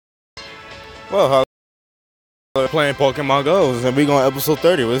Well, we're playing Pokemon Go, and we going episode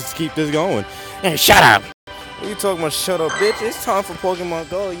 30. Let's keep this going. Hey, shut up! What you talking about? Shut up, bitch. It's time for Pokemon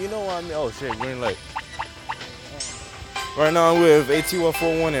Go. You know what I mean? Oh, shit, green light. Right now, I'm with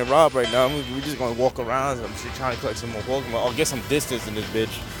AT141 and Rob right now. We're just going to walk around. I'm just trying to collect some more Pokemon. I'll get some distance in this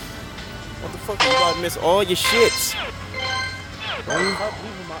bitch. What the fuck? You gotta miss all your shits. Stop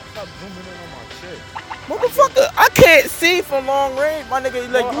zooming in on my shit. Motherfucker, I can't see from long range. My nigga,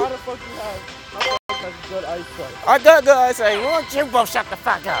 like, How the fuck you have good eyesight? I got good eyesight. Why don't you both shut the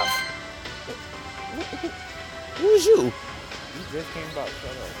fuck up? Who's you? You just came back,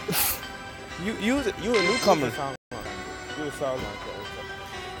 shut up. You a newcomer. You a sideline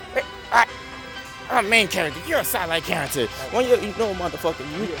character. I'm a main character. You're a sideline character. When you know, motherfucker,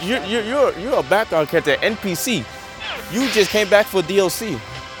 you're a background character, NPC. You just came back for DLC.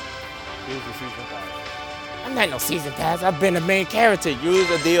 Here's the season pass. I'm not no season pass. I've been the main character. You was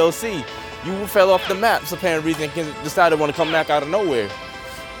a DLC. You fell off the map for apparent reason and decided to want to come back out of nowhere.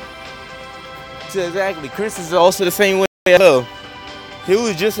 So exactly. Chris is also the same way. He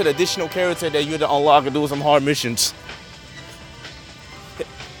was just an additional character that you had to unlock and do some hard missions.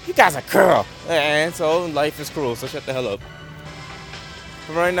 You guys are cruel. And so life is cruel, so shut the hell up.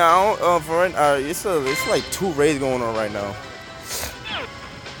 For right now, it's like 2 raids going on right now.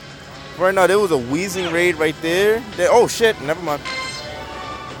 Right now, there was a Weezing raid right there. Oh shit, never mind.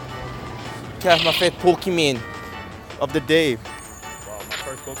 Catch my first Pokemon of the day. Wow, my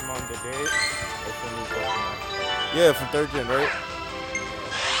first Pokemon of the day is a new Pokemon. Yeah, from 3rd gen, right?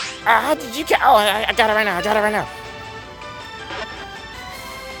 How did you catch? Oh, I got it right now.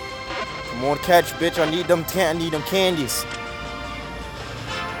 Come on, catch, bitch. I need them candies.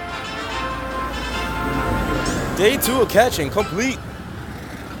 Day 2 of catching, complete.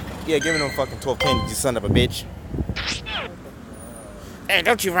 Yeah, give me them fucking 12 candies, you son of a bitch. Hey,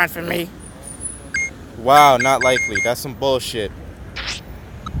 don't you run from me. Wow, not likely. That's some bullshit.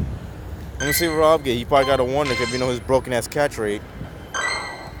 Let me see what Rob get. He probably got a warning because you know his broken ass catch rate.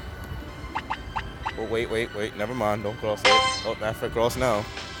 Oh, wait. Never mind. Don't cross it. Oh, that's for cross now.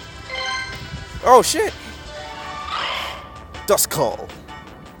 Oh, shit. Duskull.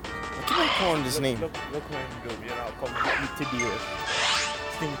 I keep on calling this name. Look what you do. You're not coming to deal.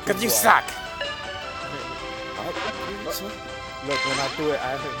 Because you suck. Look, when I do it,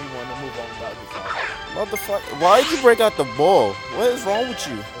 I think we want to move on about this side. Motherfucker. Why did you break out the ball? What is wrong with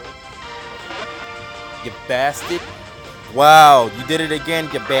you? You bastard. Wow, you did it again,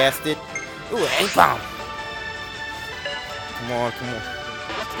 you bastard. Ooh, A-bomb. Come on.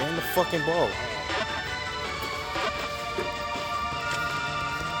 Get in the fucking ball.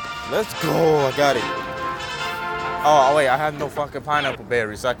 Let's go. I got it. Oh, wait. I have no fucking pineapple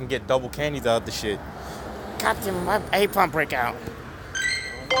berries, so I can get double candies out of the shit. Captain, my A-pump breakout.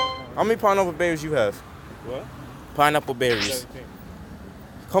 How many pineapple berries you have? What? Pineapple berries. 17.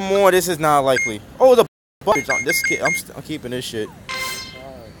 Come on. This is not likely. Oh, the bucket on this kid. I'm keeping this shit.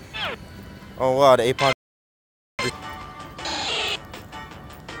 Oh, wow. The A-pump.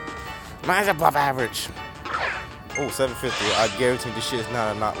 Mine's above average. Oh, 750. I guarantee this shit is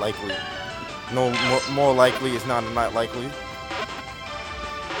not likely. No, more likely it's not likely.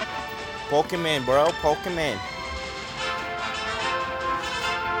 Pokemon, bro. Pokemon.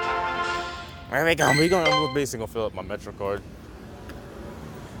 Where are we going? We're basically gonna fill up my Metro card.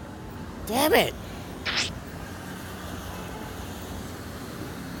 Damn it.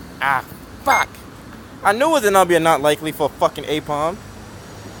 Ah, fuck. I knew it was gonna be a not likely for fucking A-Palm.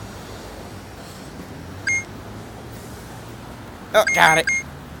 Oh, got it.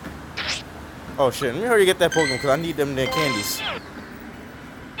 Oh shit, let me hurry get that Pokemon because I need them damn candies.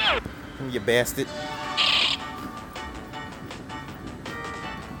 You bastard.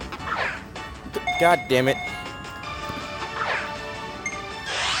 God damn it.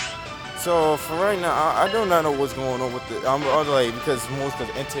 So for right now, I do not know what's going on with the like because most of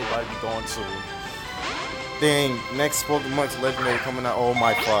the intake might be going soon. Dang, next Pokemon's legendary coming out. Oh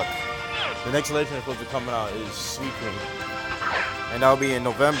my fuck. The next legendary supposed to be coming out is Sweeping. And that'll be in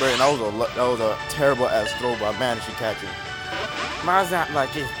November, and that was a terrible ass throw, but I managed to catch it. Mine's not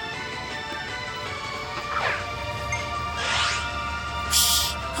like it.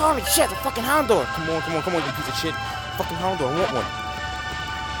 Holy shit, the fucking Houndour! Come on, you piece of shit. Fucking Houndour, I want one.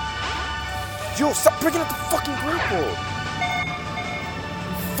 Yo, stop breaking up the fucking Great Ball!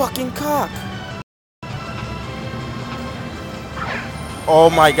 You fucking cock! Oh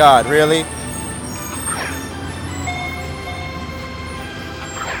my god, really?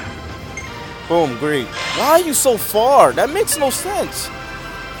 Boom, great. Why are you so far? That makes no sense.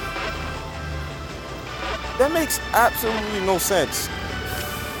 That makes absolutely no sense.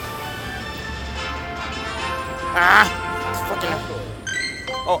 Ah! It's fucking.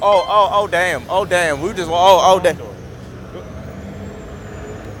 Oh, damn. Oh, damn. We just. Oh, damn.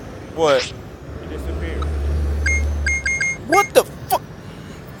 What? He disappeared. What the fuck?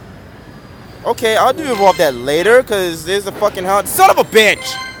 Okay, I'll do evolve that later, cause there's a fucking hell. Son of a bitch!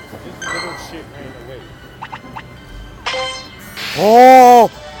 This little shit ran away. Oh!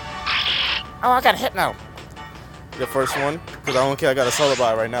 Oh, I got hit now. The first one, cause I don't care. I got a solo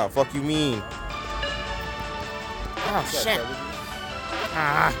buy right now. Fuck you mean? Oh shit!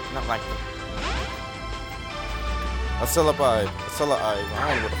 Ah, not like that. A solo buy. A solo eye. I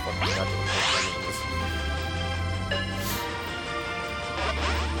don't know what the fuck I got to do.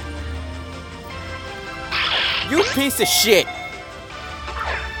 You piece of shit!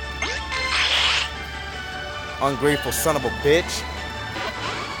 Ungrateful son of a bitch.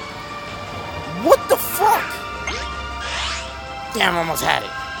 What the fuck? Damn, I almost had it.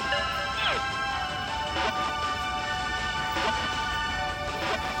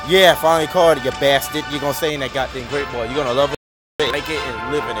 Yeah, finally caught it, you bastard. You're gonna stay in that goddamn great boy. You're gonna love it, like it,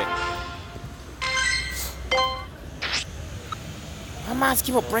 and live in it. My minds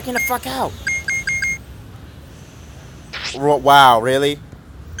keep on breaking the fuck out. Wow, really?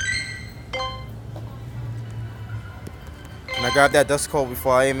 And I got that dust cold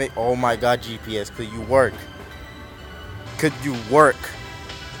before I aim it. Oh my god, GPS, could you work? Could you work?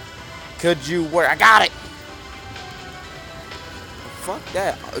 Could you work? I got it! Fuck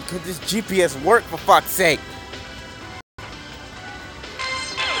that. Could this GPS work, for fuck's sake?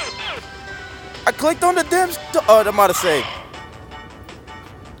 I clicked on the damn I'm about to say.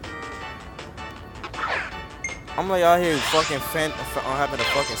 I'm like out here fucking having a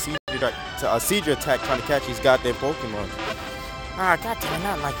fucking seizure attack trying to catch these goddamn Pokemon. Ah, goddamn,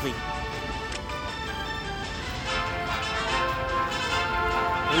 not likely.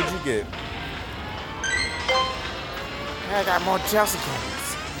 What'd you get? I got more Chelsea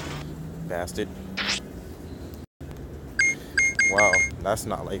cannons. Bastard. Wow, that's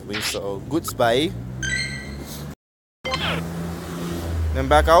not likely. So, good spy. Then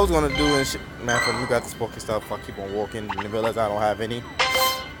back I was gonna do and shit. Man, for me got this Poké stuff. I keep on walking and realize I don't have any.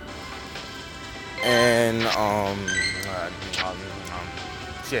 And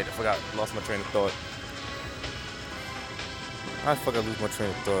shit, I forgot. Lost my train of thought. I fucking lose my train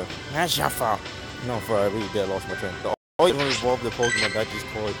of thought. That's your fault. No, for I really did lost my train of thought. Oh, you want to evolve the Pokemon that just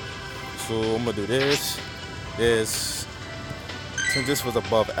caught. So I'm gonna do this. Since this was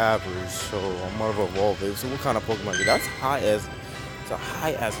above average, so I'm gonna evolve it. So what kind of Pokemon is it? That's high as. It's a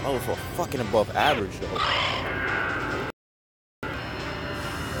high ass level for fucking above average though.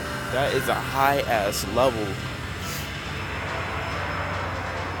 That is a high ass level.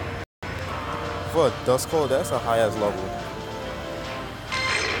 For a Duskull, that's a high ass level.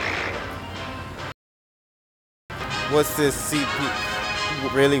 What's this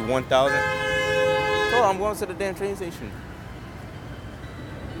CP? Really 1,000? Oh, I'm going to the damn train station.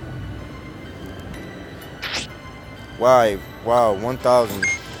 Why? Wow, 1,000.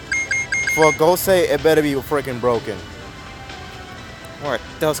 For a ghost say it better be freaking broken. Alright,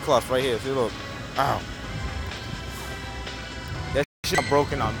 Duscloth right here. See, look. Ow. That shit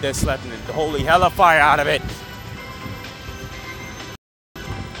broken. I'm dead slapping the holy hell of fire out of it.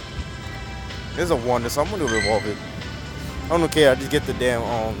 There's a wonder, so I'm gonna revolve it. I don't care. I just get the damn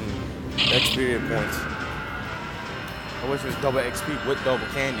experience points. I wish it was double XP with double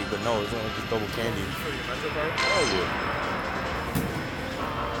candy, but no, it's only just double candy. Oh yeah.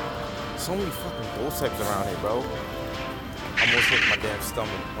 So many fucking ghost types around here, bro. Almost hit my damn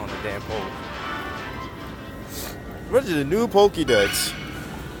stomach on the damn pole. What is the new Pokédex?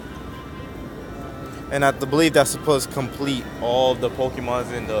 And I believe that's supposed to complete all the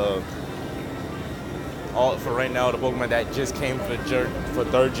Pokemons in the. For right now, the Pokemon that just came for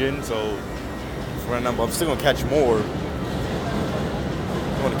 3rd gen. So for right now, I'm still gonna catch more.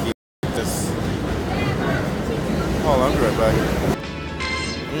 I'm gonna keep this. Oh, I'll be right back.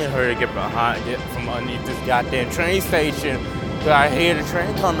 I'm in a hurry to get from underneath this goddamn train station. Cause I hear the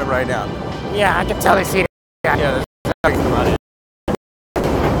train coming right now. Yeah, I can tell they see it. Yeah, that's about it.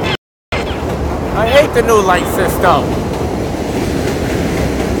 I hate the new light system.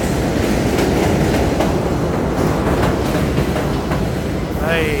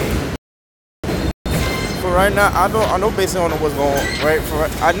 Hey. For right now, I know based on what's going right.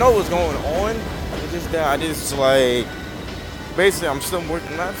 I know what's going on. It's just that I just like. Basically, I'm still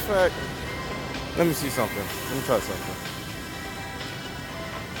working. Matter of fact, let me see something. Let me try something.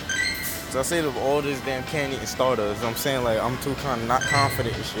 So I say of all this damn candy and starters, I'm saying like I'm too not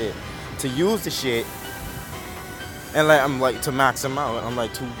confident in shit to use the shit, and like I'm like to max them out. I'm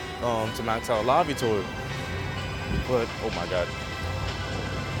like to max out Lobby Tour. But oh my god,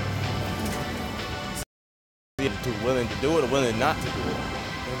 too willing to do it or willing not to do it.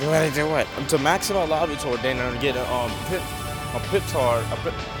 Willing to do what? To max out Lobbytor, then I'm gonna get a Puppetar,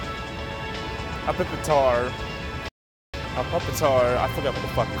 I forgot what the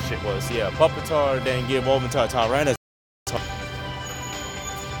fuck this shit was. Yeah, Puppetar, then give over to a Tyrannus.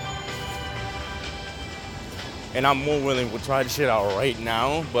 And I'm more willing to try this shit out right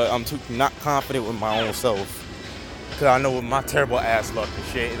now, but I'm too not confident with my own self. Cause I know with my terrible ass luck and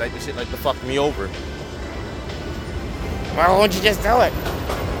shit, like this shit like to fuck me over. Why won't you just do it?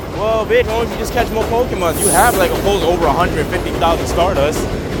 Well, bitch, why don't you just catch more Pokemon? You have like a whole over 150,000 Stardust.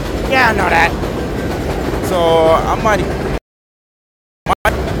 Yeah, I know that. So I might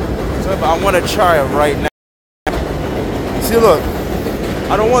but I want to try it right now. See, look,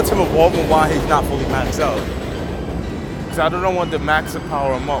 I don't want him evolving while he's not fully maxed out. Cause I don't want to max and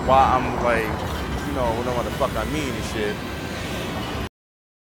power him up while I'm like, you know what the fuck I mean and shit.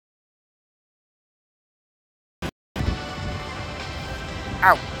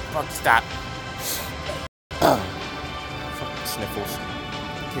 Ow, fuck, stop. Fucking sniffles.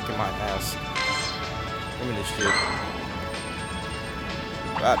 Kicking my ass. Give me this shit.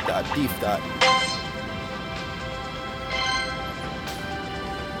 Deep dot.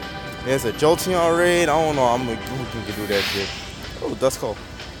 There's a Jolteon raid. I don't know. Who can do that shit? Oh, Duskull.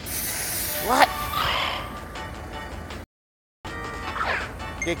 What?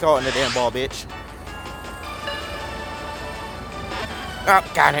 Get caught in the damn ball, bitch. Oh,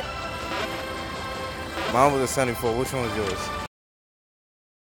 got it. Mine was a 74. Which one was yours?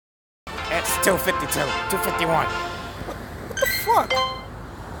 It's 252, 251. What the fuck?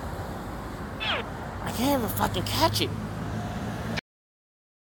 I can't even fucking catch it.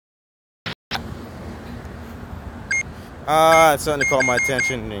 It's starting to call my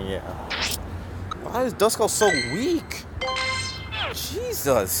attention, and yeah. Why is Duskull so weak?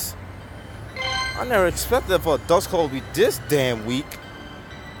 Jesus. I never expected for a Duskull to be this damn weak.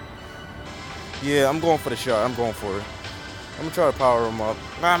 Yeah, I'm going for the shot. I'm going for it. I'm gonna try to power him up.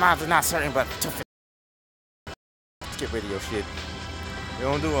 My mouth is not certain, but 250. Let's get rid of your shit. You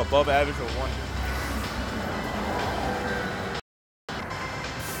don't do above average or one.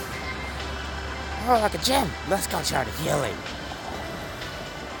 Oh, like a gem. Let's go try to heal it.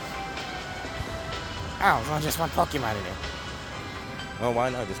 Oh, there's only just one Pokemon in there. Well, why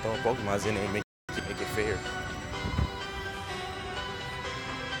not just throw Pokemon in there and make it fair?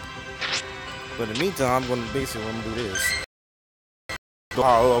 But in the meantime, I'm gonna do this.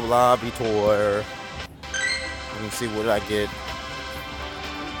 Power up Lobbytor. Let me see what I get.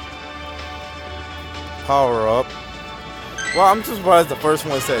 Power up. Well, I'm just surprised the first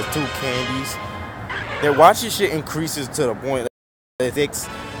one says 2 candies. Their watching shit increases to the point that it takes,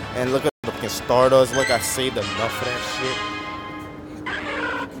 and look at the fucking Stardust. Look, I saved enough of that shit.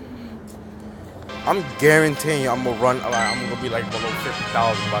 I'm guaranteeing you I'm gonna run, I'm gonna be like below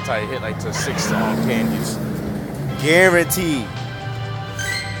 50,000 by the time I hit like to 6 candies. Guaranteed.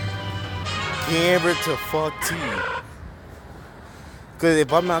 Guarantee. Cause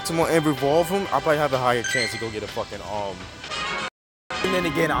if I'm not to more evolve him, I'll probably have a higher chance to go get a fucking And then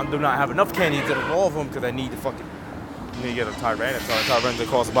again, I do not have enough candies to evolve him because I need to get a Tyranitar. Tyranitar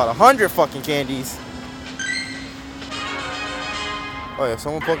costs about 100 fucking candies. Oh yeah,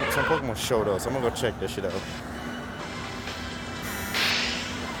 some Pokemon showed us. I'm gonna go check this shit out.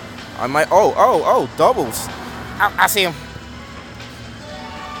 I might. Oh, doubles. I see him.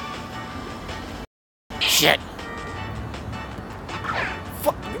 Shit.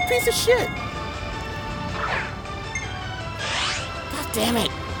 Fuck, you piece of shit. God damn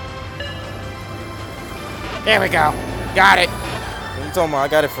it. There we go. Got it. What are you talking about? I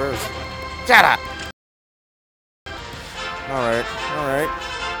got it first. Shut up. Alright.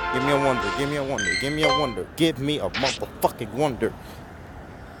 Give me a motherfucking wonder.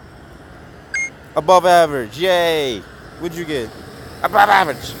 Above average, yay! What'd you get? Above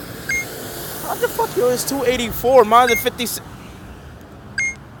average. How the fuck yours is 284? Mine's a 56.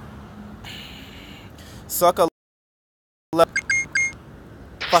 Sucker.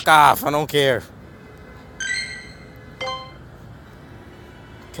 Fuck off, I don't care.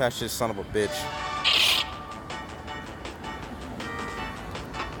 Catch this son of a bitch.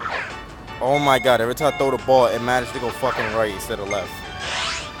 Oh my god, every time I throw the ball, it managed to go fucking right instead of left.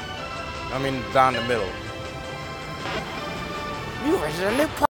 I mean, down the middle. You raised a new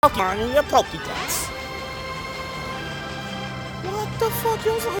Pokemon in your Pokédex. What the fuck?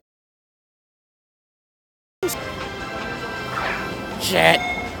 You was like... Shit.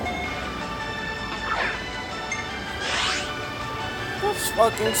 The It's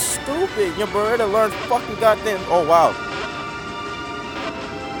fucking stupid. Your brother learned fucking goddamn. Oh wow.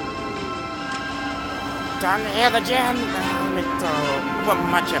 Time to hear the jam. Put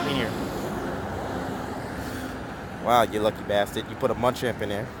my chip in here. Wow, you lucky bastard. You put a Munchamp in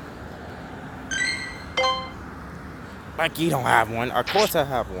there. Like you don't have one. Of course I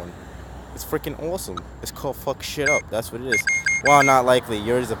have one. It's freaking awesome. It's called fuck shit up. That's what it is. Well, not likely.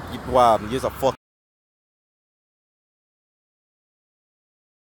 Yours a fuck.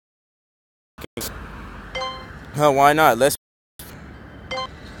 Why not? Let's.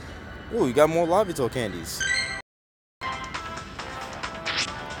 Ooh, you got more Lobito candies.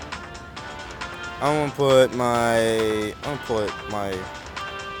 I'm gonna put my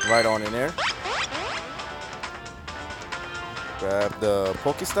right on in there. Grab the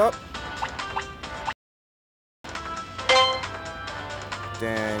Pokestop.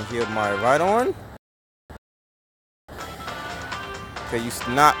 Then heal my right on. Okay, you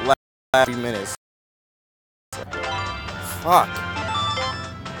not last 3 minutes. Fuck.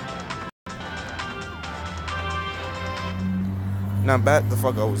 Now back the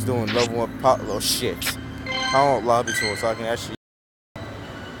fuck I was doing level 1 pop little shit. I want lobby tour so I can actually.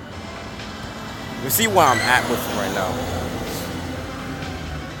 You see where I'm at with him right now.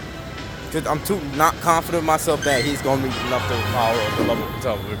 Cause I'm too not confident in myself that he's gonna reach enough to power of the level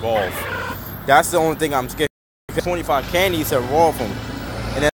to evolve. That's the only thing I'm scared. 25 candies to evolve him,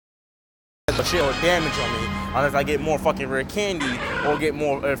 and that's shit or damage on me unless I get more fucking rare candy or get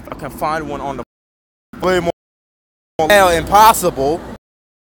more if I can find one on the way more. Hell, impossible.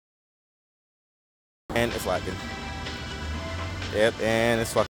 And it's lacking. Yep, and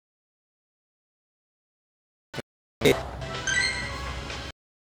it's fucking.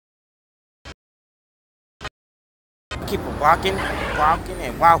 Keep walking,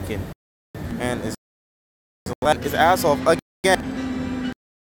 and walking. And it's let his ass off again.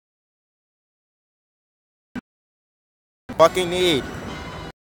 Fucking need.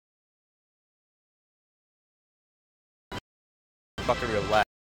 Fucking relax.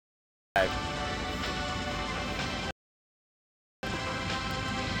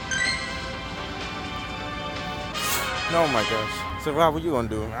 Oh my gosh. So Rob, what you gonna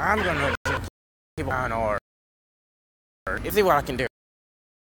do? I'm gonna keep on or see what I can do.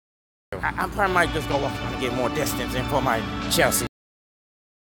 I probably might just go off and get more distance and put my Chelsea.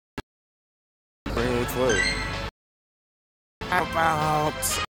 Which way? About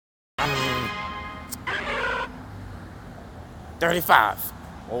 35.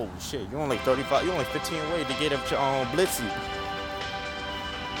 Oh shit, you're only 35. You're only 15 away to get up to Blitzy.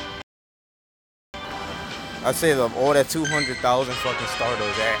 I say of all that 200,000 fucking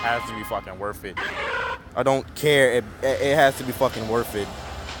starters, that has to be fucking worth it. I don't care. It has to be fucking worth it.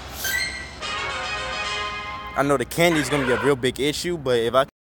 I know the candy's gonna be a real big issue, but if I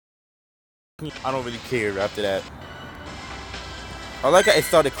don't really care after that. I like how it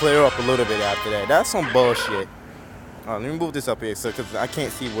started to clear up a little bit after that. That's some bullshit. Let me move this up here, so because I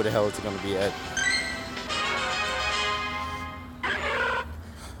can't see where the hell it's gonna be at.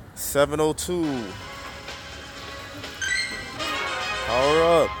 702. Power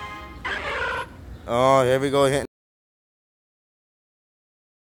up. Oh, here we go. Hitting.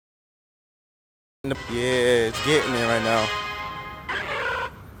 Yeah, it's getting it right now.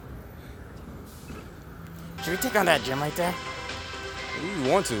 Should we take on that gym right there?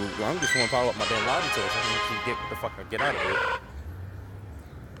 You want to? I'm just want to power up my damn lobby tool so I can get out of here.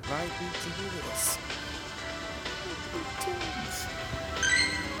 Might be to do this.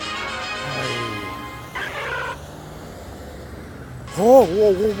 Oh,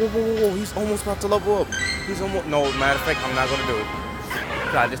 whoa. He's almost about to level up. He's almost. No, matter of fact, I'm not going to do it.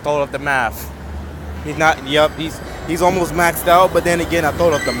 I just thought up the math. He's not. Yep, he's almost maxed out. But then again, I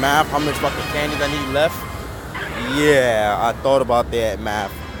thought up the math. How much fucking candies I need left? Yeah, I thought about that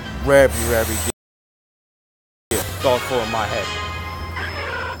math. Very thoughtful in my head.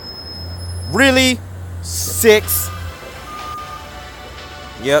 Really? 6?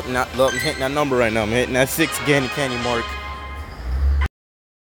 Yep, look, I'm hitting that number right now. I'm hitting that 6 candy mark.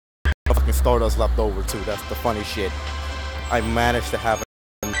 Fucking Stardust left over too. That's the funny shit. I managed to have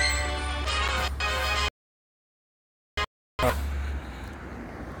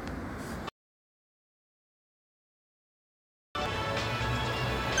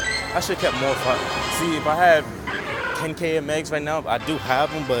I should have kept more fun. See, if I had 10k of megs right now, I do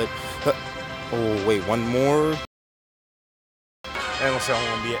have them, but oh wait, one more. And I'm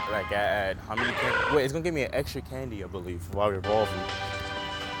gonna be like at how many candy? Wait, it's gonna give me an extra candy, I believe, while evolving.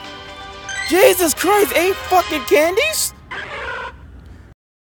 Jesus Christ, 8 fucking candies?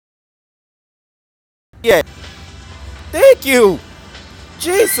 Yeah. Thank you.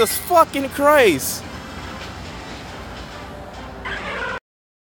 Jesus fucking Christ.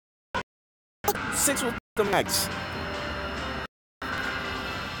 6 with the max.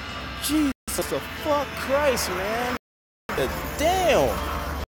 Jesus the fuck Christ, man. Damn.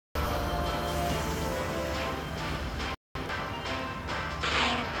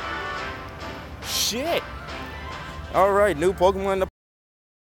 Shit. Alright, new Pokemon.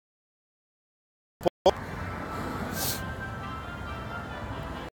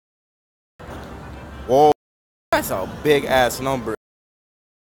 Whoa. That's a big ass number.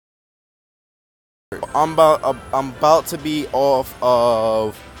 I'm about to be off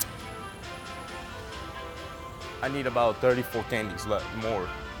of. I need about 34 candies left more.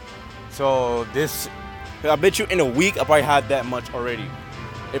 So this, I bet you in a week I probably had that much already.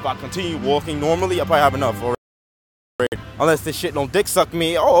 If I continue walking normally, I probably have enough already. Unless this shit don't dick suck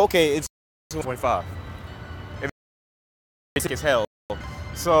me. Oh, okay, it's 25. If it's sick as hell.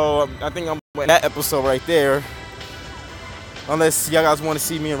 So I think I'm in that episode right there. Unless y'all guys want to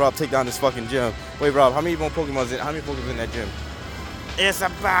see me and Rob take down this fucking gym. Wait, Rob, how many more Pokemon's in? How many Pokemon's in that gym? It's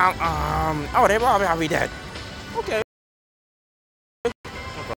about oh, they probably dead. Okay.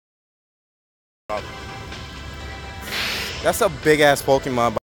 That's a big ass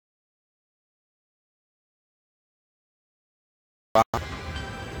Pokemon.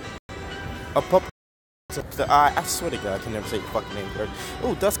 A pup. I swear to God, I can never say your fucking name correct.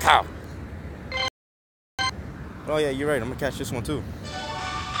 Ooh, Dusknoir. Oh yeah, you're right. I'm gonna catch this one too.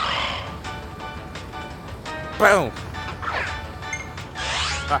 Boom.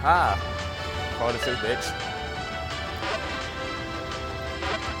 Haha. Hard to say, bitch.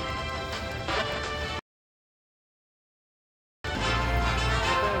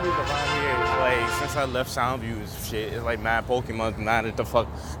 Since I left Soundview, shit, it's like mad Pokemon, mad at the fuck.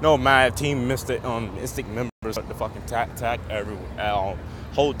 No, mad Team Mystic members the fucking attack everywhere.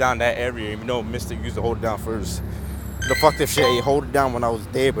 Hold down that area, even though Mystic used to hold it down first. The fuck this shit, he hold it down when I was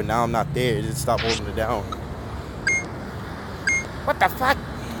there, but now I'm not there. It just stopped holding it down. What the fuck?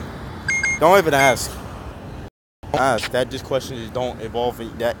 Don't even ask. Don't ask. That just question just don't evolve.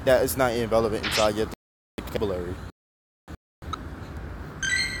 That is not irrelevant inside your vocabulary.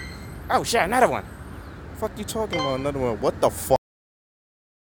 Oh shit, another one. Fuck you talking about another one? What the fuck?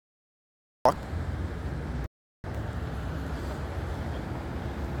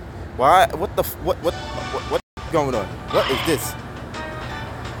 Why? What the? What's going on? What is this?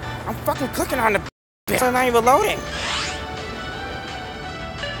 I'm fucking clicking on the bitch. I'm not even loading.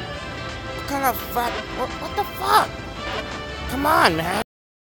 What kind of fuck? What the fuck? Come on, man.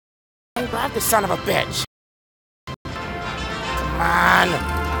 Grab the son of a bitch. Come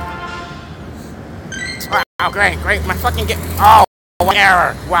on. Oh, great. My fucking oh,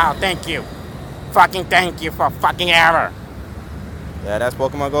 error. Wow, thank you. Fucking thank you for fucking error. Yeah, that's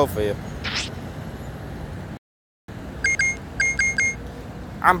Pokemon Go for you.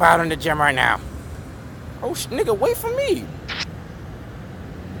 I'm about in the gym right now. Oh, nigga, wait for me.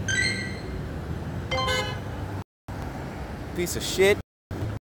 Piece of shit.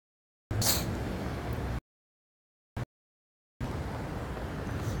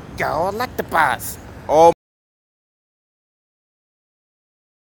 Go Electabuzz. Oh.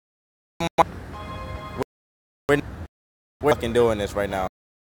 We're fucking doing this right now.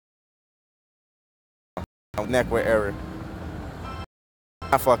 Neck with error.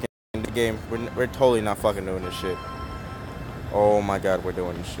 Not fucking in the game. We're totally not fucking doing this shit. Oh my God, we're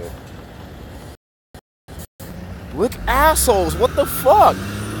doing this shit. Look, assholes! What the fuck?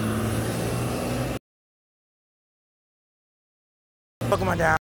 Pokemon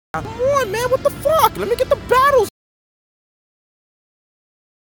down. Come on, man! What the fuck? Let me get the battles.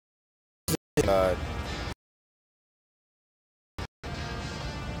 God.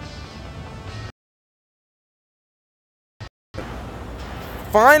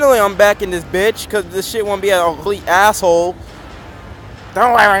 Finally, I'm back in this bitch, because this shit won't be a complete asshole.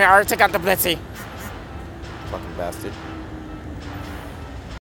 Don't worry, I already took out the Blitzy. Fucking bastard.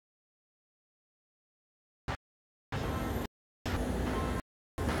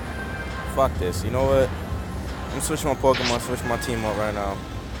 Fuck this. You know what? I'm gonna switch my Pokemon, switch my team up right now.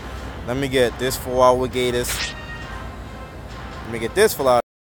 Let me get this for our Gators. Let me get this for our.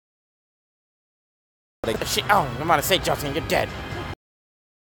 Shit, oh, I'm about to say, Justin, you're dead.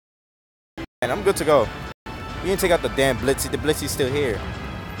 And I'm good to go. You didn't take out the damn Blitzy. The Blitzy's still here.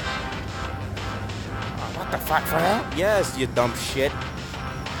 What the fuck, for real? Yes, you dumb shit.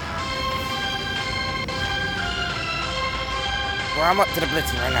 Well, I'm up to the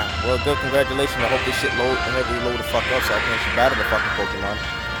Blitzy right now. Well, good. Congratulations. I hope this shit load the fuck up so I can actually battle the fucking Pokemon.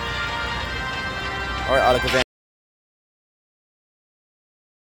 Alright, Alakazam.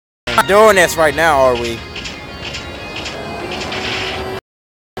 not doing this right now, are we?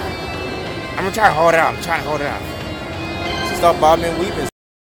 I'm gonna try to hold it up. I'm trying to hold it up. So stop bobbing and weaving.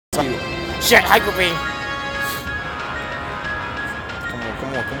 Shit, Hyper Beam. Come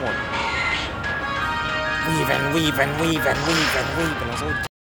on. Weaving. I'm so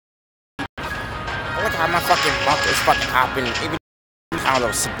look how my fucking buck is fucking hopping. Even how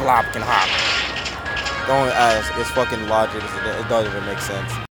those blob can hop. Don't ask. It's fucking logic. It doesn't even make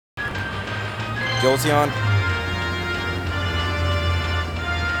sense. Jolteon.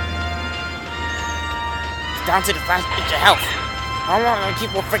 It's down to the last inch of health. How long am I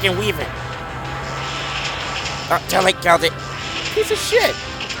keep on freaking weaving? Tell it, killed it. Piece of shit.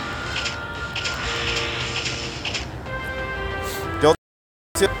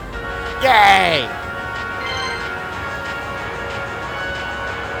 Yay!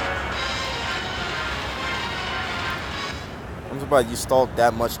 I'm surprised you stalled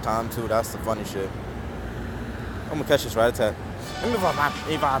that much time too. That's the funny shit. I'm gonna catch this right attack. Let me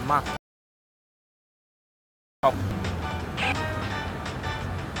revive my. Oh.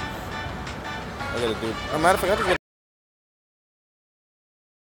 I gotta do. As a matter of fact, I just get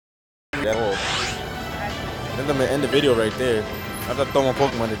that hole. Then I'm gonna end the video right there. After I throw my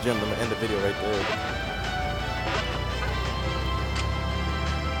Pokemon in the gym, I'm gonna end the video right there.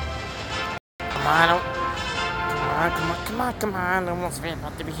 Come on. I'm almost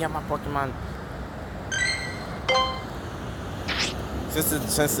about to be here, my Pokemon.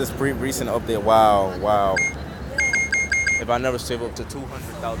 Since this recent update, wow. If I never save up to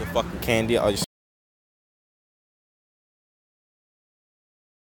 200,000 fucking candy, I'll just.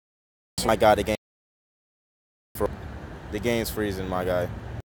 My God, the game's freezing, my guy.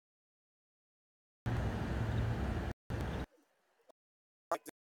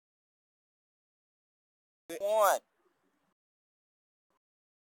 What?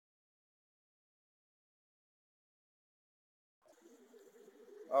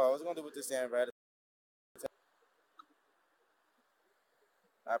 Oh, I was gonna do with this damn rat.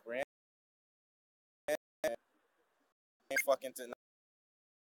 I ran fucking to not.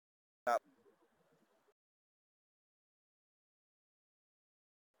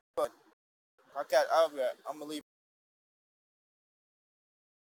 But I'm gonna leave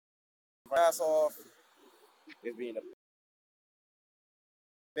my ass off. It's being a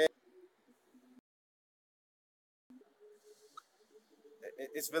bit.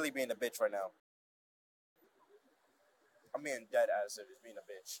 It's really being a bitch right now. I'm being dead ass if it's being a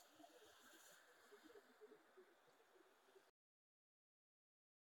bitch.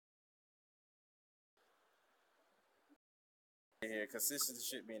 Here, cause this is the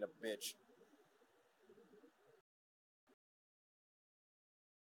shit being a bitch.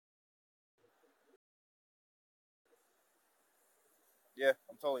 Yeah,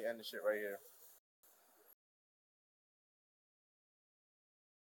 I'm totally ending shit right here.